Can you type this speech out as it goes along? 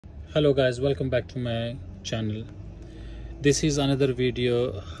Hello guys, welcome back to my channel. This is another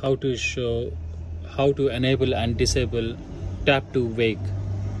video how to show how to enable and disable tap to wake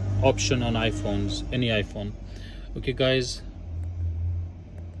option on iPhones, any iPhone. Okay guys,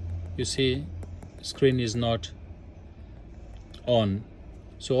 you see screen is not on,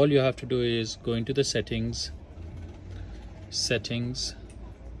 so all you have to do is go into the settings,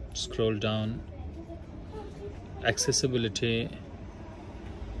 scroll down, accessibility,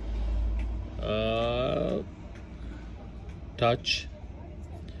 touch,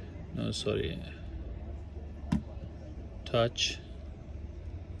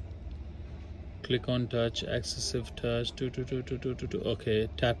 click on touch, excessive touch, okay,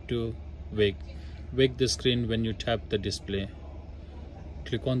 tap to wake the screen when you tap the display.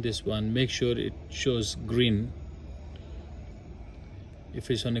 Click on this one, make sure it shows green.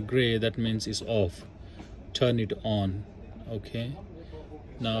 If it's on a gray, that means it's off. Turn it on. Okay,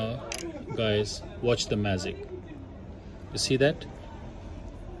 now guys, watch the magic. You see that?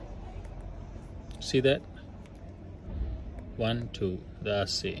 See that? 1 2,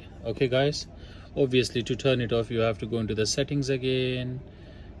 that's it. Okay guys, obviously to turn it off you have to go into the settings again,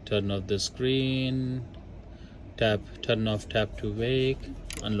 turn off the screen, turn off tap to wake,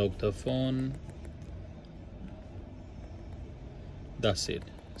 unlock the phone. That's it.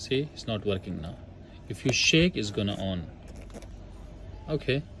 See, it's not working now. If you shake, it's gonna on.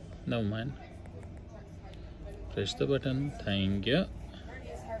 Okay, never mind. Press the button. Thank you.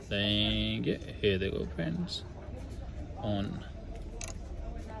 Here they go, friends. On.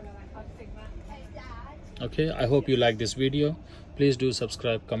 Okay, I hope you like this video. Please do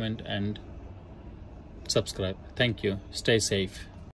subscribe, comment and subscribe. Thank you. Stay safe.